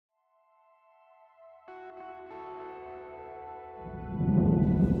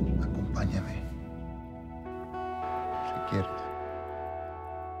Acompáñame. Si quieres.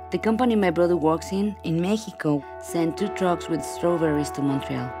 The company my brother works in Mexico, sent 2 trucks with strawberries to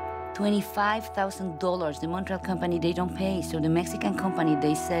Montreal. $25,000. The Montreal company, they don't pay. So the Mexican company,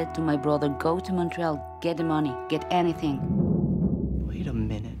 they said to my brother, go to Montreal, get the money, get anything. Wait a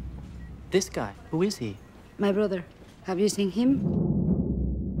minute. This guy, who is he? My brother. Have you seen him?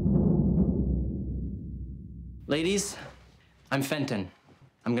 Ladies, I'm Fenton.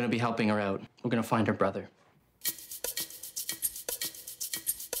 I'm gonna be helping her out. We're gonna find her brother.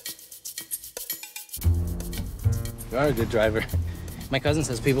 You are a good driver. My cousin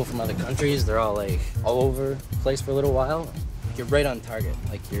says people from other countries, they're all all over the place for a little while. You're right on target.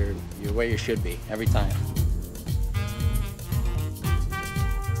 You're where you should be every time.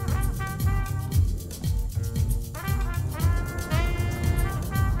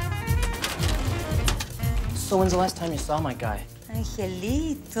 So when's the last time you saw my guy?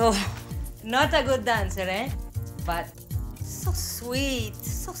 Angelito. Not a good dancer, eh? But so sweet,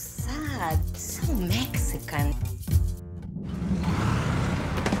 so sad, so Mexican.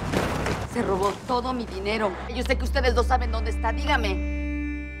 Se robó todo mi dinero. Yo sé que ustedes no saben dónde está. Dígame.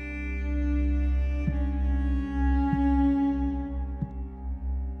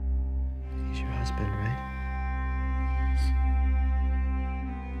 He's your husband, right?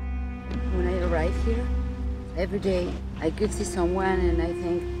 When I arrive here, every day I could see someone and I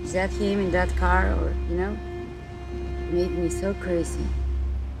think, is that him in that car? Or, you know? It made me so crazy.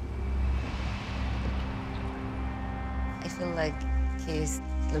 I feel like he's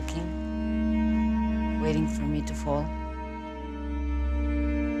looking, waiting for me to fall.